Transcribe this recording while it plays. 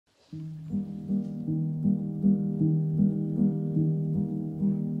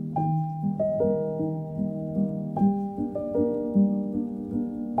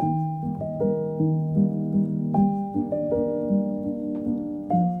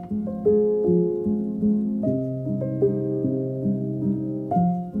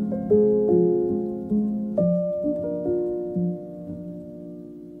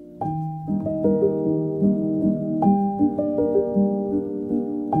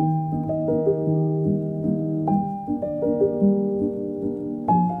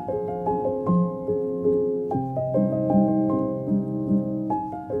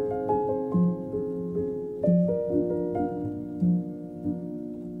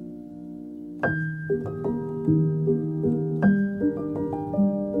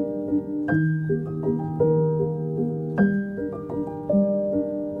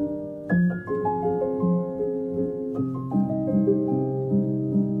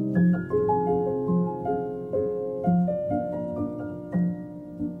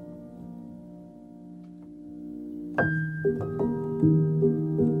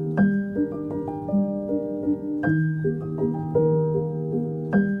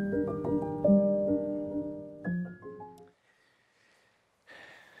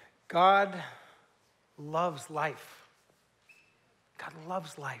God loves life. God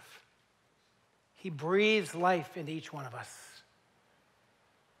loves life. He breathes life into each one of us.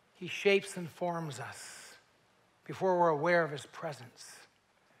 He shapes and forms us before we're aware of his presence.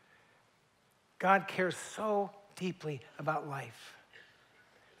 God cares so deeply about life.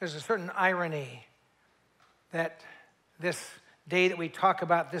 There's a certain irony that this day that we talk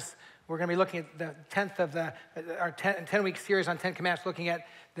about this, we're going to be looking at the 10th of our 10-week series on 10 Commandments, looking at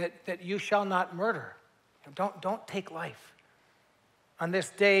that you shall not murder. Don't take life. On this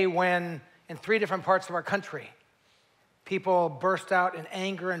day when in 3 different parts of our country, people burst out in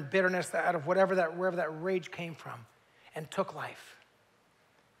anger and bitterness out of wherever that rage came from and took life.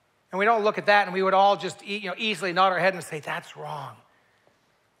 And we'd all look at that and we would all just easily nod our head and say, that's wrong.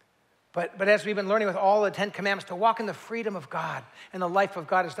 But as we've been learning with all the 10 Commandments, to walk in the freedom of God and the life of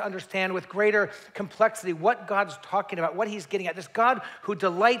God is to understand with greater complexity what God's talking about, what he's getting at. This God who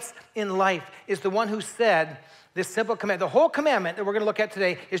delights in life is the one who said this simple command. The whole commandment that we're going to look at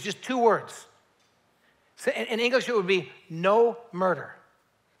today is just 2 words. So in English, it would be no murder.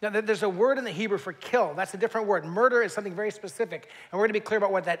 Now, there's a word in the Hebrew for kill. That's a different word. Murder is something very specific, and we're going to be clear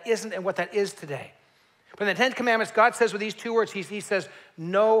about what that isn't and what that is today. But in the 10 Commandments, God says with these 2 words, he says,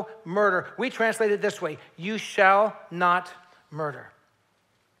 no murder. We translate it this way, you shall not murder.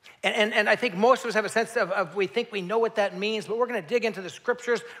 And I think most of us have a sense of we think we know what that means, but we're going to dig into the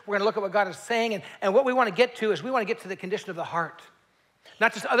scriptures. We're going to look at what God is saying. And what we want to get to is we want to get to the condition of the heart.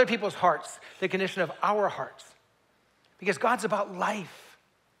 Not just other people's hearts, the condition of our hearts. Because God's about life.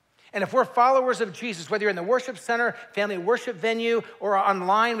 And if we're followers of Jesus, whether you're in the worship center, family worship venue, or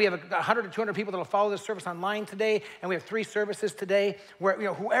online, we have 100 to 200 people that will follow this service online today, and we have 3 services today, where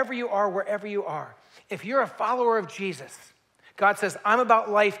whoever you are, wherever you are, if you're a follower of Jesus, God says, I'm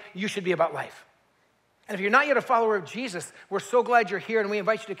about life, you should be about life. And if you're not yet a follower of Jesus, we're so glad you're here, and we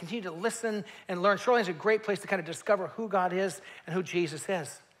invite you to continue to listen and learn. Shoreline is a great place to kind of discover who God is and who Jesus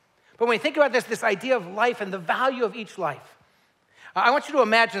is. But when you think about this idea of life and the value of each life, I want you to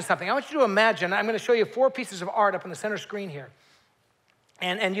imagine something. I want you to imagine, I'm going to show you 4 pieces of art up on the center screen here.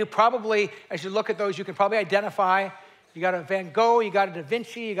 And you probably, as you look at those, you can probably identify, you got a Van Gogh, you got a Da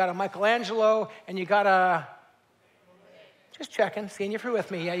Vinci, you got a Michelangelo, and you got a, just checking, seeing if you're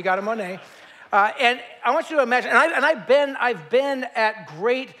with me. Yeah, you got a Monet. And I want you to imagine, and I've been at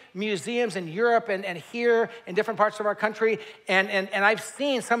great museums in Europe and here in different parts of our country, and I've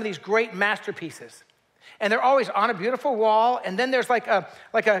seen some of these great masterpieces. And they're always on a beautiful wall, and then there's like a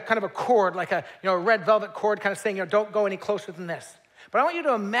kind of a cord, like a red velvet cord kind of saying, don't go any closer than this. But I want you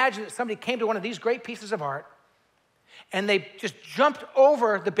to imagine that somebody came to one of these great pieces of art, and they just jumped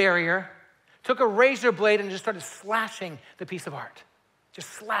over the barrier, took a razor blade, and just started slashing the piece of art. Just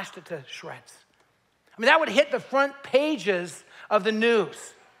slashed it to shreds. I mean, that would hit the front pages of the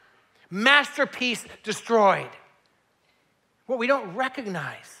news. Masterpiece destroyed. What we don't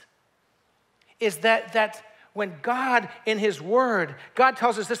recognize is that when God, in his word, God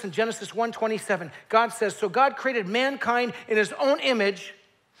tells us this in Genesis 1:27. God says, so God created mankind in his own image.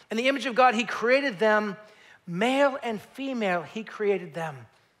 In the image of God, he created them. Male and female, he created them.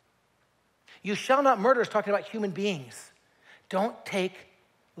 You shall not murder is talking about human beings. Don't take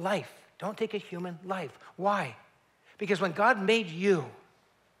life. Don't take a human life. Why? Because when God made you,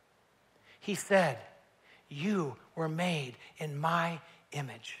 he said, you were made in my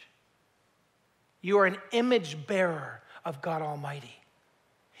image. You are an image bearer of God Almighty.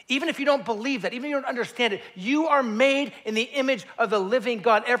 Even if you don't believe that, even if you don't understand it, you are made in the image of the living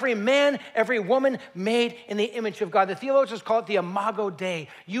God. Every man, every woman made in the image of God. The theologians call it the imago Dei.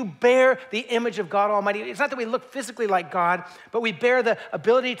 You bear the image of God Almighty. It's not that we look physically like God, but we bear the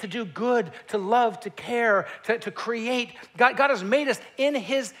ability to do good, to love, to care, to create. God has made us in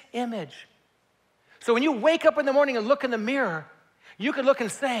his image. So when you wake up in the morning and look in the mirror, you can look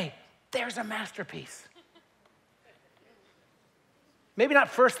and say, there's a masterpiece. Maybe not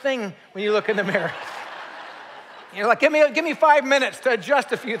first thing when you look in the mirror. You're like, give me 5 minutes to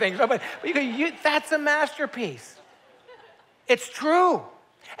adjust a few things. But that's a masterpiece. It's true.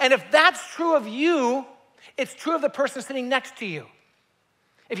 And if that's true of you, it's true of the person sitting next to you.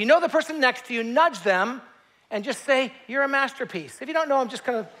 If you know the person next to you, nudge them and just say, you're a masterpiece. If you don't know them, just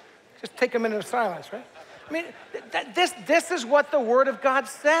take a minute of silence, right? I mean, this is what the Word of God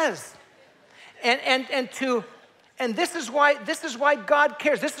says. And this is why God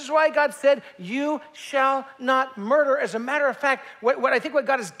cares. This is why God said, you shall not murder. As a matter of fact, what I think what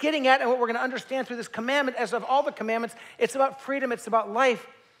God is getting at and what we're going to understand through this commandment, as of all the commandments, it's about freedom, it's about life.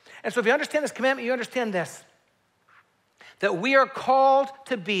 And so if you understand this commandment, you understand this, that we are called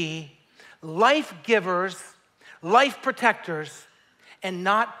to be life givers, life protectors, and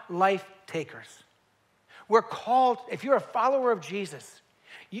not life takers. We're called, if you're a follower of Jesus,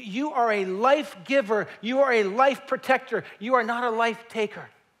 you are a life giver, you are a life protector, you are not a life taker.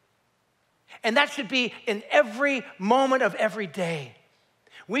 And that should be in every moment of every day.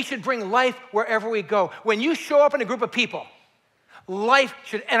 We should bring life wherever we go. When you show up in a group of people, life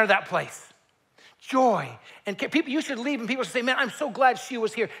should enter that place. Joy. And people, you should leave and people should say, man, I'm so glad she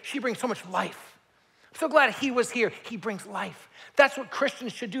was here. She brings so much life. I'm so glad he was here. He brings life. That's what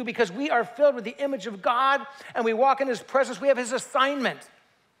Christians should do because we are filled with the image of God and we walk in his presence. We have his assignment.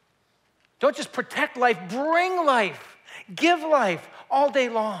 Don't just protect life, bring life. Give life all day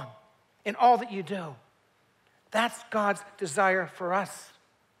long in all that you do. That's God's desire for us.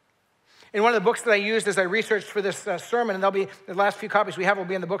 In one of the books that I used as I researched for this sermon, and the last few copies we have will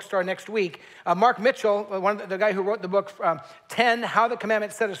be in the bookstore next week, Mark Mitchell, the guy who wrote the book 10, How the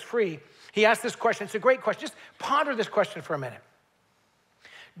Commandments Set Us Free, he asked this question. It's a great question. Just ponder this question for a minute.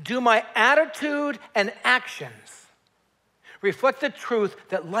 Do my attitude and actions reflect the truth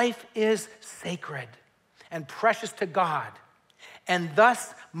that life is sacred and precious to God and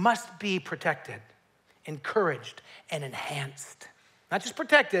thus must be protected, encouraged, and enhanced? Not just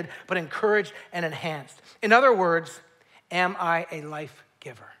protected, but encouraged and enhanced. In other words, am I a life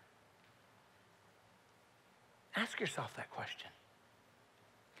giver? Ask yourself that question.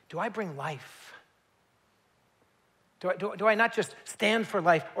 Do I bring life? Do I not just stand for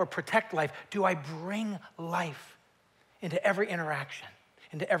life or protect life? Do I bring life into every interaction,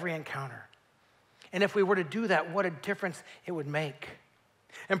 into every encounter? And if we were to do that, what a difference it would make.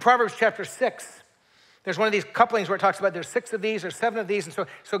 In Proverbs chapter 6, there's one of these couplings where it talks about there's 6 of these or 7 of these. And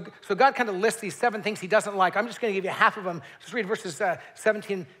so God kind of lists these 7 things he doesn't like. I'm just going to give you half of them. Just read verses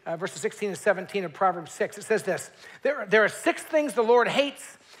 16 and 17 of Proverbs 6. It says this, there are 6 things the Lord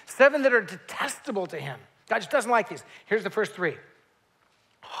hates, 7 that are detestable to him. God just doesn't like these. Here's the first 3.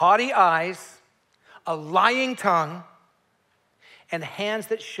 Haughty eyes, a lying tongue, and hands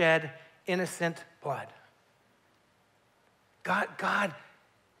that shed innocent blood. God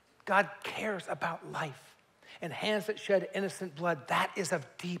cares about life. And hands that shed innocent blood, that is of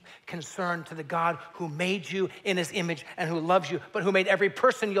deep concern to the God who made you in his image and who loves you, but who made every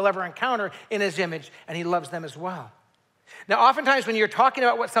person you'll ever encounter in his image, and he loves them as well. Now, oftentimes when you're talking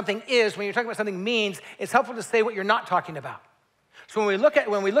about what something is, when you're talking about what something means, it's helpful to say what you're not talking about. So when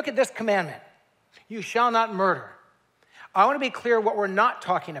we look at this commandment, you shall not murder, I want to be clear what we're not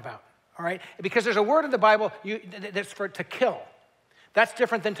talking about, all right? Because there's a word in the Bible that's for to kill. That's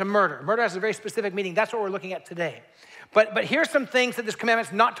different than to murder. Murder has a very specific meaning. That's what we're looking at today. But here's some things that this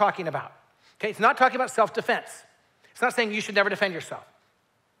commandment's not talking about. Okay, it's not talking about self-defense. It's not saying you should never defend yourself.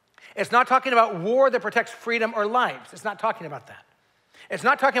 It's not talking about war that protects freedom or lives. It's not talking about that. It's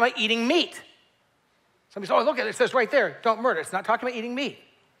not talking about eating meat. Somebody says, oh, look at it. It says right there, don't murder. It's not talking about eating meat.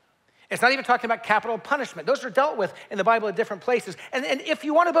 It's not even talking about capital punishment. Those are dealt with in the Bible at different places. And if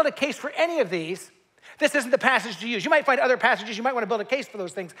you want to build a case for any of these, this isn't the passage to use. You might find other passages. You might want to build a case for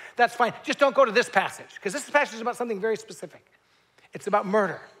those things. That's fine. Just don't go to this passage, because this passage is about something very specific. It's about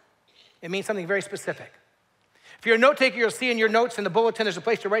murder. It means something very specific. If you're a note taker, you'll see in your notes in the bulletin, there's a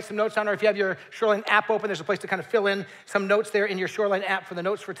place to write some notes on, or if you have your Shoreline app open, there's a place to kind of fill in some notes there in your Shoreline app for the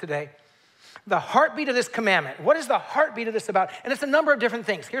notes for today. The heartbeat of this commandment. What is the heartbeat of this about? And it's a number of different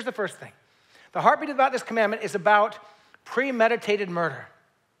things. Here's the first thing. The heartbeat about this commandment is about premeditated murder.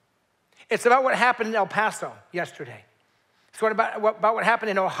 It's about what happened in El Paso yesterday. It's about what happened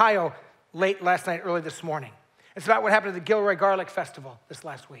in Ohio late last night, early this morning. It's about what happened at the Gilroy Garlic Festival this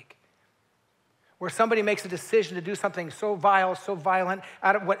last week, where somebody makes a decision to do something so vile, so violent,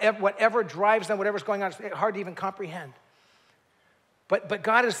 out of whatever drives them, whatever's going on, it's hard to even comprehend. But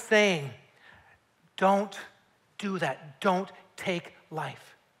God is saying, don't do that. Don't take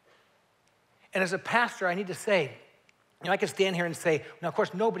life. And as a pastor, I need to say, I can stand here and say, now, of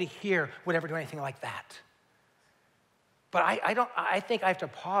course, nobody here would ever do anything like that. But I think I have to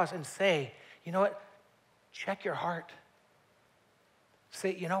pause and say, you know what? Check your heart.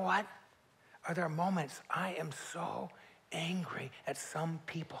 Say, you know what? Are there moments I am so angry at some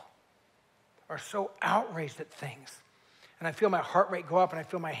people or so outraged at things? And I feel my heart rate go up, and I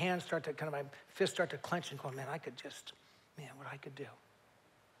feel my hands start to, my fists start to clench and go, man, what I could do.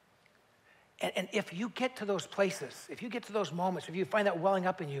 And if you get to those places, if you get to those moments, if you find that welling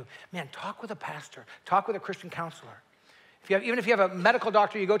up in you, man, talk with a pastor, talk with a Christian counselor. Even if you have a medical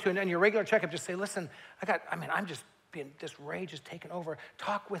doctor you go to and your regular checkup, just say, listen, I'm just being, this rage is taken over.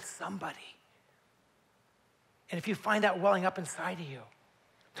 Talk with somebody. And if you find that welling up inside of you,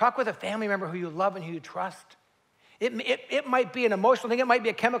 talk with a family member who you love and who you trust. It might be an emotional thing. It might be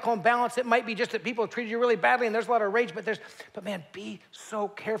a chemical imbalance. It might be just that people have treated you really badly and there's a lot of rage. But man, be so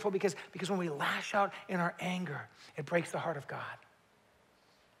careful because when we lash out in our anger, it breaks the heart of God.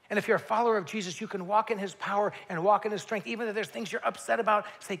 And if you're a follower of Jesus, you can walk in his power and walk in his strength. Even if there's things you're upset about,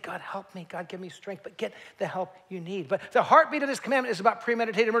 say, God, help me. God, give me strength. But get the help you need. But the heartbeat of this commandment is about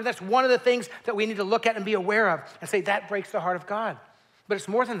premeditated murder. That's one of the things that we need to look at and be aware of and say, that breaks the heart of God. But it's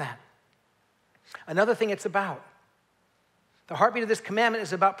more than that. Another thing it's about. The heartbeat of this commandment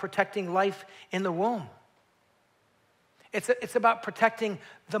is about protecting life in the womb. It's about protecting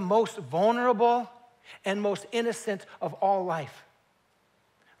the most vulnerable and most innocent of all life.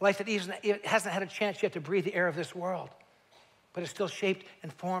 Life that it hasn't had a chance yet to breathe the air of this world, but is still shaped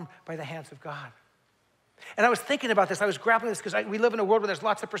and formed by the hands of God. And I was thinking about this. I was grappling with this because we live in a world where there's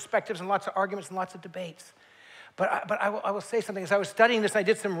lots of perspectives and lots of arguments and lots of debates. But I will say something. As I was studying this, I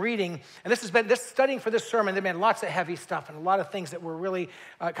did some reading, and this studying for this sermon, there been lots of heavy stuff and a lot of things that were really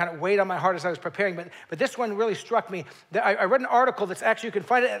kind of weighed on my heart as I was preparing. But this one really struck me. I read an article that's actually, you can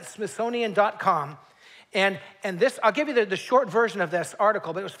find it at Smithsonian.com. And this, I'll give you the short version of this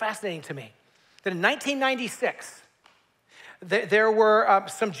article, but it was fascinating to me. That in 1996, there were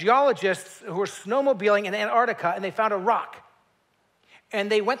some geologists who were snowmobiling in Antarctica, and they found a rock. And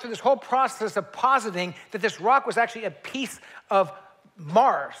they went through this whole process of positing that this rock was actually a piece of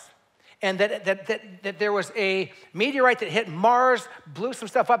Mars. And that there was a meteorite that hit Mars, blew some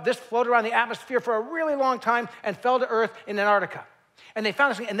stuff up. This floated around the atmosphere for a really long time and fell to Earth in Antarctica. And they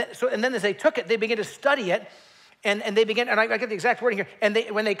found this, and then as they took it, they began to study it. And they began, and I get the exact wording here, and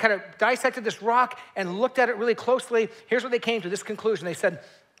when they kind of dissected this rock and looked at it really closely, here's what they came to, this conclusion. They said,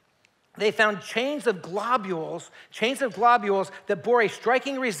 they found chains of globules that bore a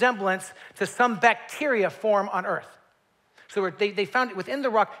striking resemblance to some bacteria form on Earth. So they found within the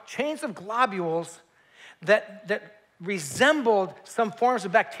rock chains of globules that resembled some forms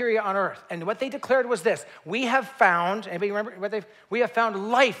of bacteria on Earth. And what they declared was this: we have found, anybody remember we have found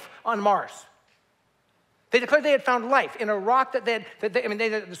life on Mars. They declared they had found life in a rock they had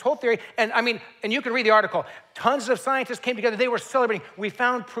this whole theory, and you can read the article. Tons of scientists came together. They were celebrating. We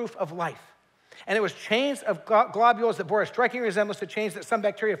found proof of life. And it was chains of globules that bore a striking resemblance to chains that some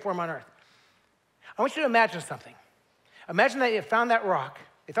bacteria form on Earth. I want you to imagine something. Imagine that you found that rock.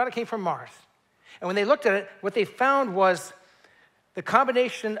 They thought it came from Mars. And when they looked at it, what they found was the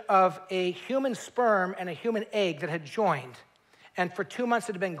combination of a human sperm and a human egg that had joined. And for 2 months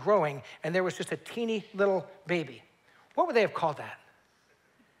it had been growing, and there was just a teeny little baby. What would they have called that?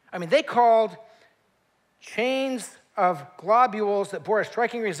 They called chains of globules that bore a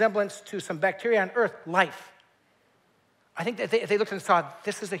striking resemblance to some bacteria on Earth life. I think that if they looked and saw,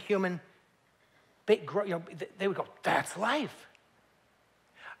 this is a human baby, they would go, that's life.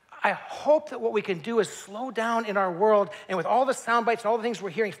 I hope that what we can do is slow down in our world, and with all the sound bites and all the things we're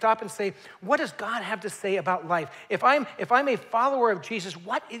hearing, stop and say, what does God have to say about life? If I'm a follower of Jesus,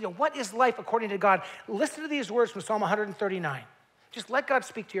 what is life according to God? Listen to these words from Psalm 139. Just let God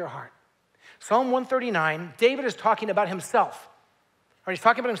speak to your heart. Psalm 139, David is talking about himself. Or he's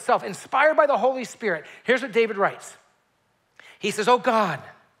talking about himself, inspired by the Holy Spirit. Here's what David writes. He says, "Oh God,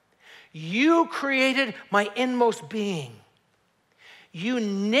 you created my inmost being. You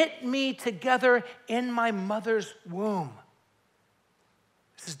knit me together in my mother's womb."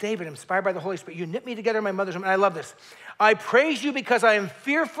 This is David, inspired by the Holy Spirit. You knit me together in my mother's womb. And I love this. "I praise you because I am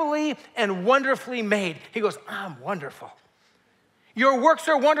fearfully and wonderfully made." He goes, I'm wonderful. "Your works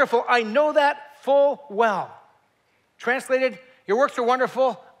are wonderful. I know that full well." Translated, your works are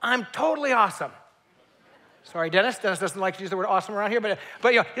wonderful. I'm totally awesome. Sorry, Dennis. Dennis doesn't like to use the word awesome around here, but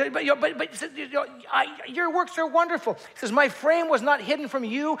your works are wonderful. He says, "My frame was not hidden from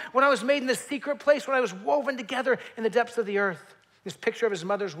you when I was made in the secret place, when I was woven together in the depths of the earth." This picture of his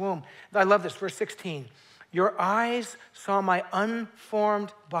mother's womb. I love this, verse 16. "Your eyes saw my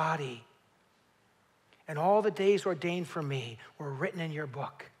unformed body, and all the days ordained for me were written in your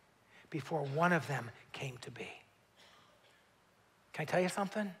book before one of them came to be." Can I tell you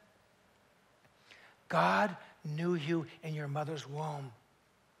something? God knew you in your mother's womb.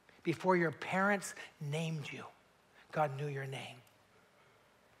 Before your parents named you, God knew your name.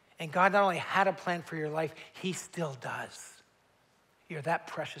 And God not only had a plan for your life, he still does. You're that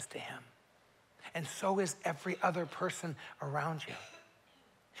precious to him. And so is every other person around you.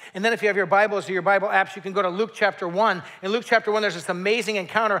 And then if you have your Bibles or your Bible apps, you can go to Luke chapter 1. In Luke chapter 1, there's this amazing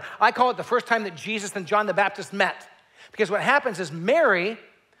encounter. I call it the first time that Jesus and John the Baptist met. Because what happens is Mary,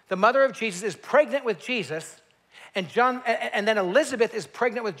 the mother of Jesus, is pregnant with Jesus, and then Elizabeth is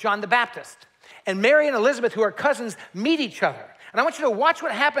pregnant with John the Baptist. And Mary and Elizabeth, who are cousins, meet each other. And I want you to watch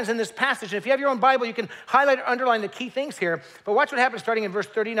what happens in this passage. And if you have your own Bible, you can highlight or underline the key things here. But watch what happens starting in verse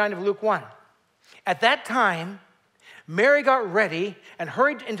 39 of Luke 1. At that time, Mary got ready and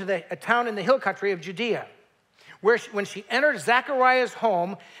hurried into a town in the hill country of Judea, when she entered Zechariah's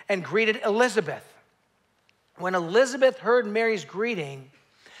home and greeted Elizabeth. When Elizabeth heard Mary's greeting,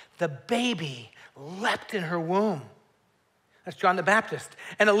 the baby leapt in her womb. That's John the Baptist.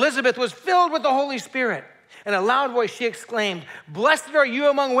 And Elizabeth was filled with the Holy Spirit. In a loud voice, she exclaimed, "Blessed are you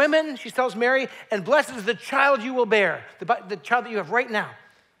among women," she tells Mary, "and blessed is the child you will bear," the child that you have right now.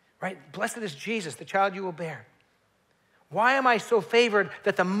 Right? Blessed is Jesus, the child you will bear. "Why am I so favored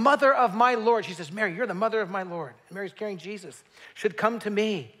that the mother of my Lord," she says, "Mary, you're the mother of my Lord," and Mary's carrying Jesus, "should come to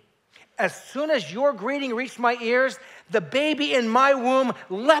me? As soon as your greeting reached my ears, the baby in my womb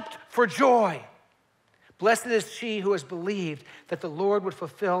leapt for joy. Blessed is she who has believed that the Lord would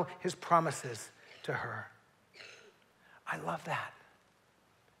fulfill his promises to her." I love that.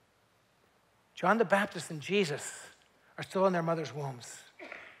 John the Baptist and Jesus are still in their mother's wombs,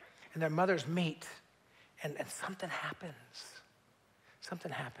 and their mothers meet, and something happens.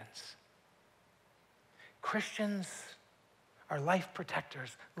 Something happens. Christians are life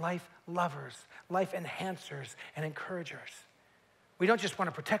protectors, life lovers, life enhancers, and encouragers. We don't just want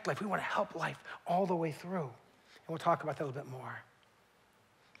to protect life, we want to help life all the way through. And we'll talk about that a little bit more.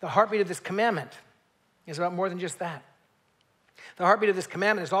 The heartbeat of this commandment is about more than just that. The heartbeat of this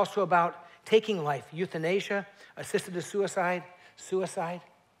commandment is also about taking life, euthanasia, assisted suicide.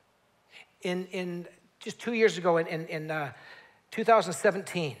 In just 2 years ago, in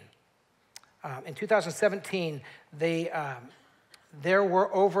 2017, there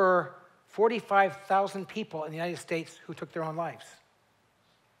were over 45,000 people in the United States who took their own lives.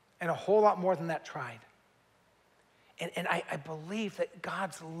 And a whole lot more than that tried. And I believe that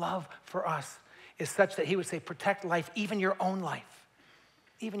God's love for us is such that he would say, protect life, even your own life.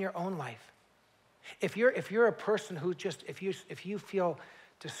 Even your own life. If you're a person who just, if you feel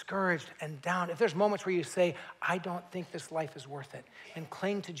discouraged and down, if there's moments where you say, I don't think this life is worth it, and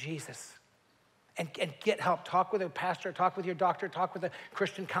cling to Jesus. And get help. Talk with a pastor, talk with your doctor, talk with a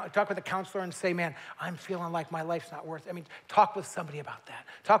Christian, talk with a counselor and say, man, I'm feeling like my life's not worth it. I mean, talk with somebody about that.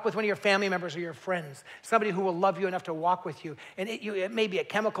 Talk with one of your family members or your friends, somebody who will love you enough to walk with you. And it may be a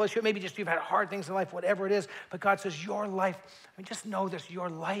chemical issue, it may be just you've had hard things in life, whatever it is, but God says your life, just know this, your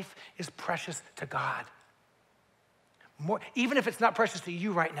life is precious to God. Even if it's not precious to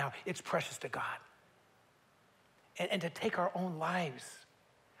you right now, it's precious to God. And to take our own lives,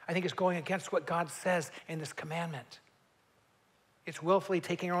 I think it's going against what God says in this commandment. It's willfully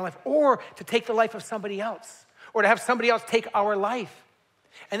taking our own life, or to take the life of somebody else, or to have somebody else take our life.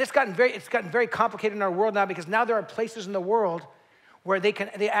 And it's gotten very complicated in our world now, because now there are places in the world where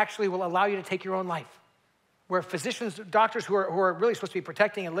they actually will allow you to take your own life, where physicians, doctors who are really supposed to be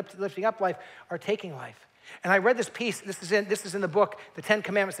protecting and lifting up life are taking life. And I read this piece. This is in the book, The 10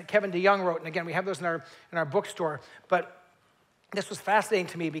 Commandments, that Kevin DeYoung wrote. And again, we have those in our bookstore. But this was fascinating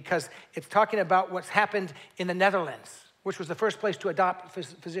to me because it's talking about what's happened in the Netherlands, which was the first place to adopt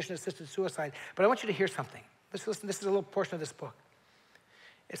physician-assisted suicide. But I want you to hear something. Listen, this is a little portion of this book.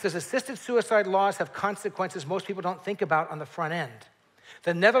 It says, assisted suicide laws have consequences most people don't think about on the front end.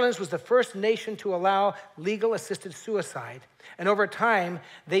 The Netherlands was the first nation to allow legal assisted suicide, and over time,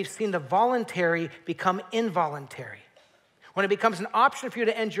 they've seen the voluntary become involuntary. When it becomes an option for you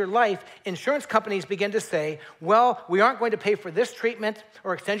to end your life, insurance companies begin to say, well, we aren't going to pay for this treatment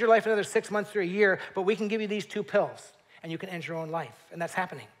or extend your life another 6 months or a year, but we can give you these 2 pills, and you can end your own life. And that's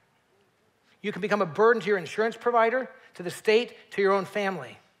happening. You can become a burden to your insurance provider, to the state, to your own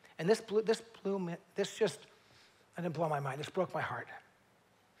family. And this didn't blow my mind. This broke my heart.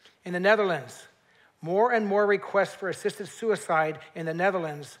 In the Netherlands, more and more requests for assisted suicide in the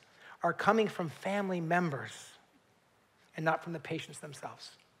Netherlands are coming from family members and not from the patients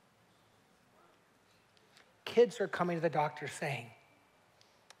themselves. Kids are coming to the doctor saying,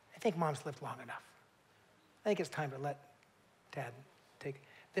 I think mom's lived long enough. I think it's time to let dad take.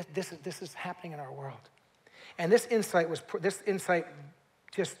 This is happening in our world. And this insight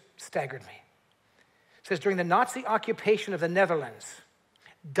just staggered me. It says, during the Nazi occupation of the Netherlands,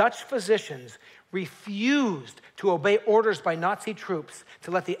 Dutch physicians refused to obey orders by Nazi troops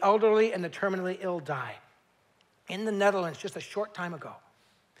to let the elderly and the terminally ill die. In the Netherlands, just a short time ago,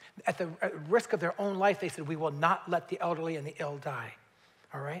 at the risk of their own life, they said, we will not let the elderly and the ill die,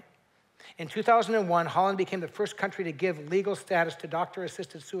 all right? In 2001, Holland became the first country to give legal status to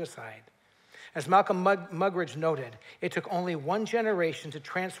doctor-assisted suicide. As Malcolm Muggeridge noted, it took only one generation to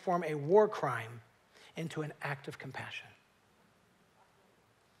transform a war crime into an act of compassion.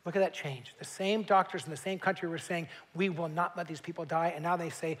 Look at that change. The same doctors in the same country were saying, we will not let these people die, and now they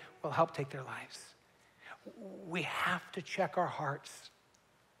say, we'll help take their lives. We have to check our hearts.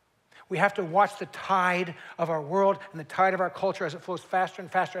 We have to watch the tide of our world and the tide of our culture as it flows faster and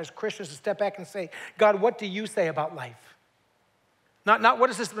faster as Christians to step back and say, God, what do you say about life? Not what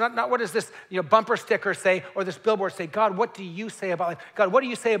does this bumper sticker say or this billboard say. God, what do you say about life? God, what do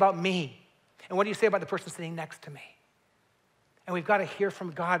you say about me? And what do you say about the person sitting next to me? And we've got to hear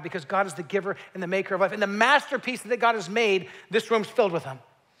from God because God is the giver and the maker of life. And the masterpiece that God has made, this room's filled with them.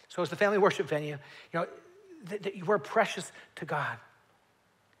 So as the family worship venue, we're precious to God.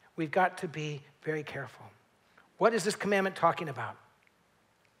 We've got to be very careful. What is this commandment talking about?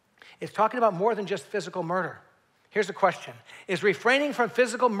 It's talking about more than just physical murder. Here's the question. Is refraining from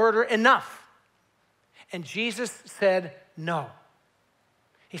physical murder enough? And Jesus said no.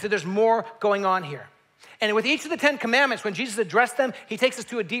 He said there's more going on here. And with each of the 10 commandments, when Jesus addressed them, he takes us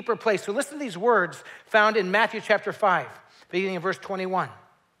to a deeper place. So listen to these words found in Matthew chapter 5, beginning in verse 21.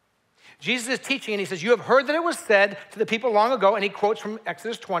 Jesus is teaching, and he says, you have heard that it was said to the people long ago, and he quotes from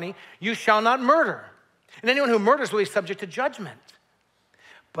Exodus 20, you shall not murder. And anyone who murders will be subject to judgment.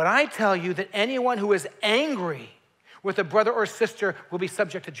 But I tell you that anyone who is angry with a brother or sister will be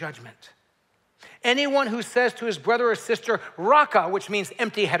subject to judgment. Anyone who says to his brother or sister, raka, which means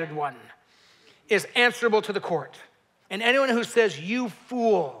empty-headed one, is answerable to the court. And anyone who says, you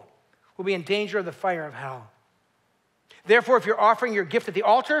fool, will be in danger of the fire of hell. Therefore, if you're offering your gift at the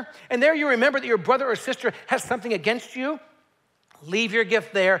altar, and there you remember that your brother or sister has something against you, leave your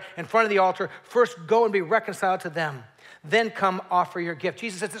gift there in front of the altar. First, go and be reconciled to them. Then come offer your gift.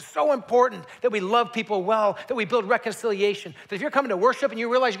 Jesus says it's so important that we love people well, that we build reconciliation. That if you're coming to worship and you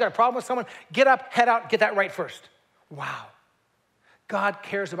realize you got a problem with someone, get up, head out, get that right first. Wow. God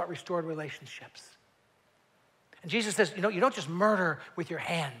cares about restored relationships. And Jesus says, you don't just murder with your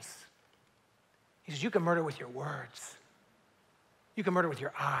hands. He says, you can murder with your words. You can murder with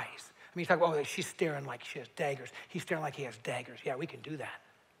your eyes. I mean, you talk about, oh, she's staring like she has daggers. He's staring like he has daggers. Yeah, we can do that.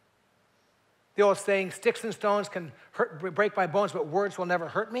 The old saying, sticks and stones can break my bones, but words will never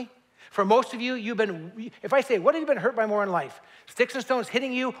hurt me. For most of you, if I say, what have you been hurt by more in life? Sticks and stones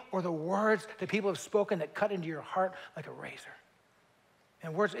hitting you or the words that people have spoken that cut into your heart like a razor?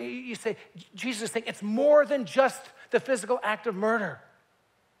 And words, you say, Jesus is saying it's more than just the physical act of murder.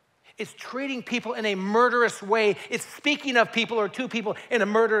 It's treating people in a murderous way. It's speaking of people or to people in a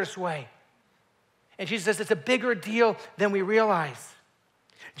murderous way. And Jesus says it's a bigger deal than we realize.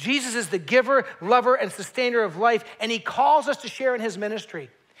 Jesus is the giver, lover, and sustainer of life, and he calls us to share in his ministry.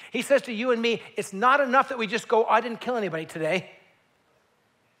 He says to you and me, it's not enough that we just go, I didn't kill anybody today.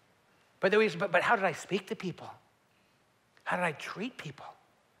 But how did I speak to people? How did I treat people?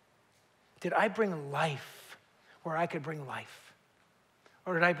 Did I bring life where I could bring life?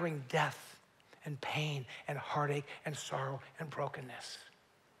 Or did I bring death and pain and heartache and sorrow and brokenness?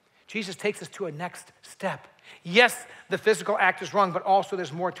 Jesus takes us to a next step. Yes, the physical act is wrong, but also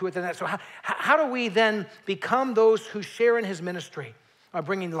there's more to it than that. So how do we then become those who share in his ministry of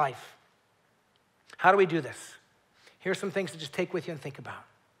bringing life? How do we do this? Here's some things to just take with you and think about.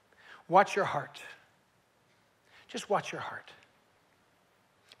 Watch your heart. Just watch your heart.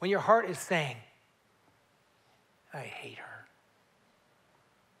 When your heart is saying, I hate her.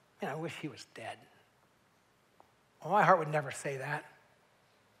 Man, I wish he was dead. Well, my heart would never say that.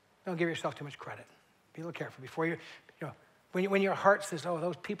 Don't give yourself too much credit. Be a little careful before when your heart says, oh,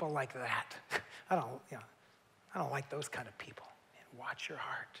 those people like that. I don't like those kind of people. And watch your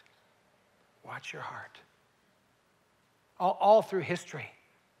heart. Watch your heart. All through history,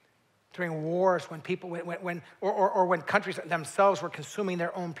 during wars, when people, when countries themselves were consuming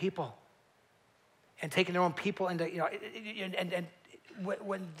their own people and taking their own people into, and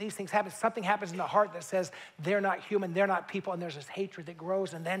when these things happen, something happens in the heart that says they're not human, they're not people, and there's this hatred that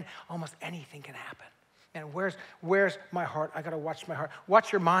grows, and then almost anything can happen. And where's my heart? I got to watch my heart.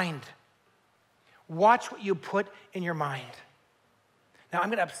 Watch your mind. Watch what you put in your mind. Now, I'm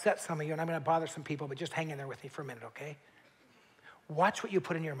going to upset some of you, and I'm going to bother some people, but just hang in there with me for a minute, okay? Watch what you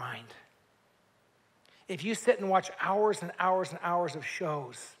put in your mind. If you sit and watch hours and hours and hours of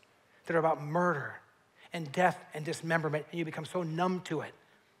shows that are about murder and death and dismemberment, and you become so numb to it,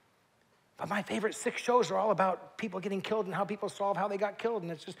 But my favorite 6 shows are all about people getting killed and how people solve how they got killed.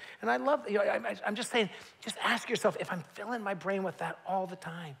 And and I love, I'm just saying, just ask yourself if I'm filling my brain with that all the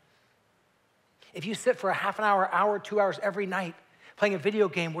time. If you sit for a half an hour, 2 hours every night playing a video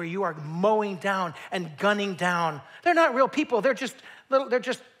game where you are mowing down and gunning down, they're not real people. They're just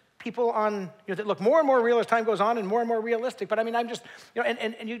people on, that look more and more real as time goes on and more realistic. But I mean, I'm just,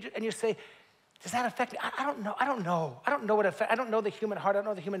 and you say, does that affect me? I don't know. I don't know what affect. I don't know the human heart. I don't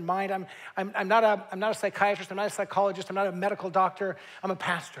know the human mind. I'm not a psychiatrist. I'm not a psychologist. I'm not a medical doctor. I'm a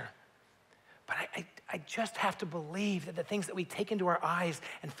pastor. But I just have to believe that the things that we take into our eyes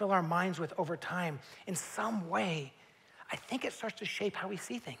and fill our minds with over time, in some way, I think it starts to shape how we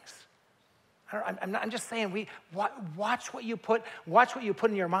see things. I'm just saying, watch what you put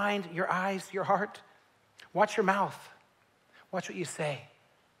in your mind, your eyes, your heart. Watch your mouth. Watch what you say.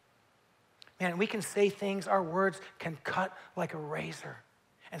 Man, we can say things, our words can cut like a razor.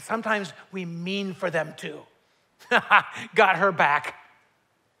 And sometimes we mean for them too. Got her back.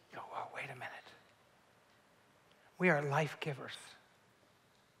 You go, oh, wait a minute. We are life givers.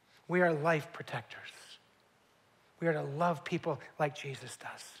 We are life protectors. We are to love people like Jesus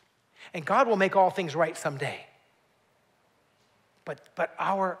does. And God will make all things right someday. But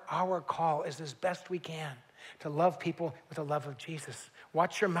our call is as best we can to love people with the love of Jesus.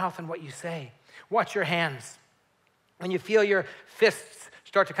 Watch your mouth and what you say. Watch your hands. When you feel your fists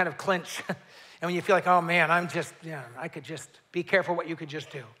start to kind of clench, and when you feel like, oh man, I could just, be careful what you could just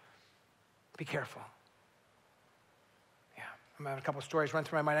do. Be careful. Yeah, I'm having a couple of stories run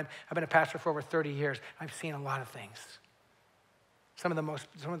through my mind. I've been a pastor for over 30 years. I've seen a lot of things. Some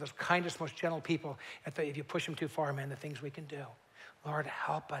of those kindest, most gentle people, if you push them too far, man, the things we can do. Lord,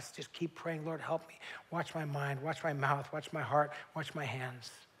 help us. Just keep praying. Lord, help me. Watch my mind, watch my mouth, watch my heart, watch my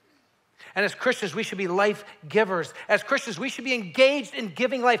hands. And as Christians, we should be life givers. As Christians, we should be engaged in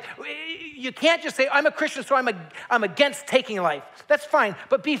giving life. You can't just say, I'm a Christian, so I'm against taking life. That's fine,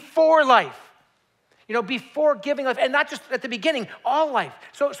 but before life. Before giving life, and not just at the beginning, all life.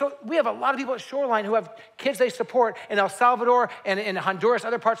 So we have a lot of people at Shoreline who have kids they support in El Salvador and in Honduras,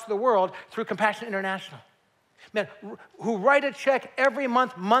 other parts of the world, through Compassion International. Man, who write a check every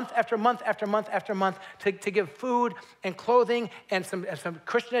month after month after month after month to give food and clothing and some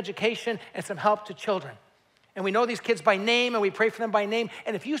Christian education and some help to children. And we know these kids by name and we pray for them by name.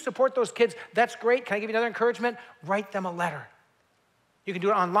 And if you support those kids, that's great. Can I give you another encouragement? Write them a letter. You can do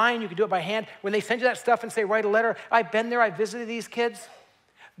it online. You can do it by hand. When they send you that stuff and say, write a letter, I've been there. I visited these kids.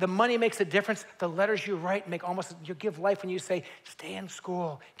 The money makes a difference. The letters you write you give life when you say, stay in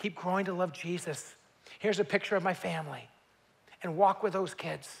school. Keep growing to love Jesus. Here's a picture of my family. And walk with those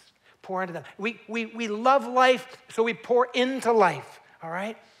kids. Pour into them. We love life, so we pour into life, all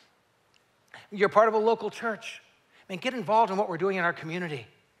right? You're part of a local church. Get involved in what we're doing in our community.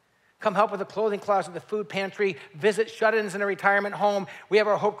 Come help with the clothing closet, the food pantry, visit shut-ins in a retirement home. We have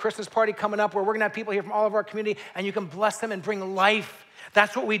our Hope Christmas party coming up where we're going to have people here from all over our community, and you can bless them and bring life.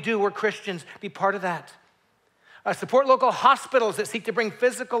 That's what we do. We're Christians. Be part of that. Support local hospitals that seek to bring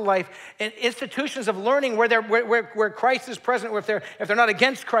physical life, and institutions of learning where Christ is present, or if they're not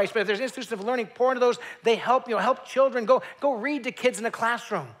against Christ, but if there's institutions of learning, pour into those. They help children. Go read to kids in the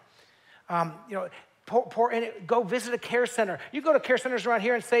classroom. Pour in it. Go visit a care center. You go to care centers around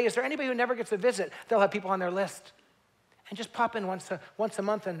here and say, is there anybody who never gets a visit? They'll have people on their list. And just pop in once a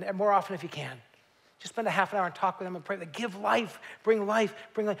month and more often if you can. Just spend a half an hour and talk with them and pray. Give life, bring life,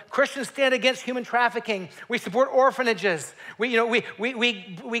 bring life. Christians stand against human trafficking. We support orphanages. We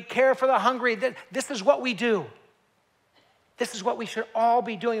care for the hungry. This is what we do. This is what we should all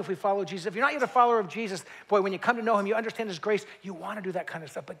be doing if we follow Jesus. If you're not yet a follower of Jesus, boy, when you come to know him, you understand his grace, you want to do that kind of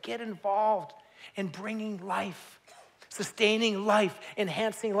stuff. But get involved in bringing life, sustaining life,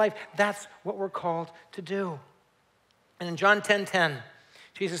 enhancing life. That's what we're called to do. And in John 10:10,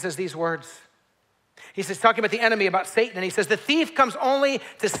 Jesus says these words. He says, talking about the enemy, about Satan, and he says, the thief comes only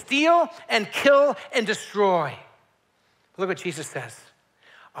to steal and kill and destroy. Look what Jesus says.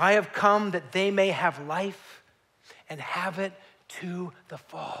 I have come that they may have life and have it to the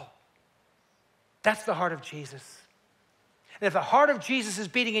full. That's the heart of Jesus. And if the heart of Jesus is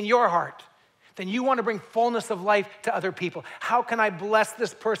beating in your heart, then you want to bring fullness of life to other people. How can I bless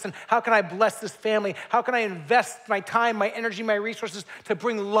this person? How can I bless this family? How can I invest my time, my energy, my resources to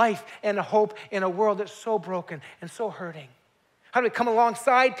bring life and hope in a world that's so broken and so hurting? How do we come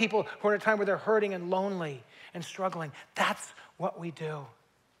alongside people who are in a time where they're hurting and lonely and struggling? That's what we do.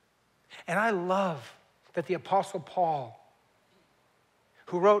 And I love that the Apostle Paul,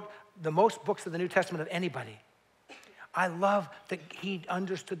 who wrote the most books of the New Testament of anybody, I love that he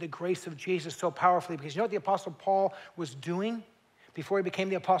understood the grace of Jesus so powerfully, because you know what the Apostle Paul was doing before he became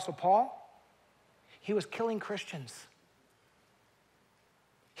the Apostle Paul? he was killing Christians.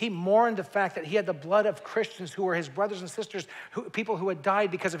 He mourned the fact that he had the blood of Christians who were his brothers and sisters, people who had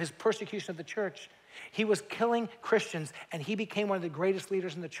died because of his persecution of the church. He was killing Christians, and he became one of the greatest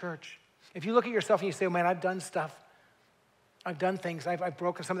leaders in the church. If you look at yourself and you say, oh, man, I've done stuff. I've done things. I've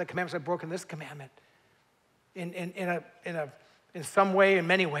broken some of the commandments. I've broken this commandment in some way, in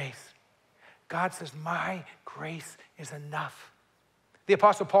many ways. God says, my grace is enough. The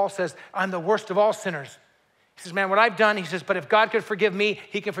Apostle Paul says, I'm the worst of all sinners. He says, man, what I've done, he says, but if God could forgive me,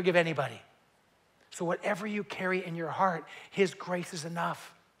 he can forgive anybody. So whatever you carry in your heart, his grace is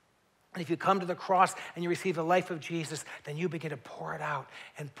enough. And if you come to the cross and you receive the life of Jesus, then you begin to pour it out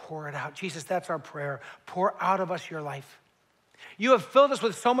and pour it out. Jesus, that's our prayer. Pour out of us your life. You have filled us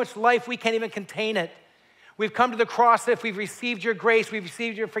with so much life, we can't even contain it. We've come to the cross. If we've received your grace, we've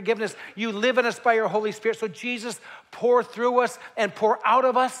received your forgiveness, you live in us by your Holy Spirit. So Jesus, pour through us and pour out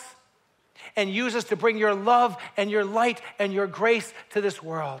of us and use us to bring your love and your light and your grace to this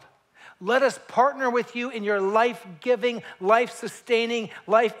world. Let us partner with you in your life-giving, life-sustaining,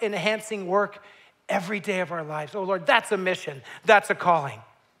 life-enhancing work every day of our lives. Oh, Lord, that's a mission. That's a calling.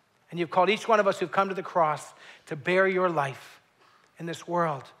 And you've called each one of us who've come to the cross to bear your life in this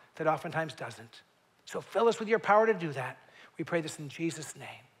world that oftentimes doesn't. So fill us with your power to do that. We pray this in Jesus' name.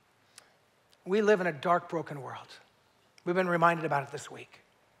 We live in a dark, broken world. We've been reminded about it this week,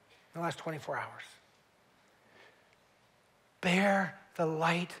 in the last 24 hours. Bear the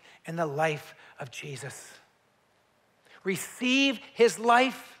light and the life of Jesus. Receive his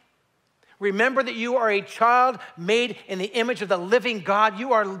life. Remember that you are a child made in the image of the living God.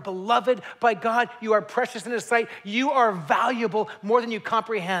 You are beloved by God. You are precious in his sight. You are valuable more than you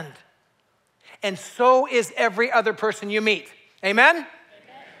comprehend. And so is every other person you meet. Amen? Amen.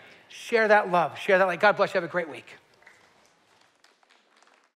 Share that love. Share that light. God bless you. Have a great week.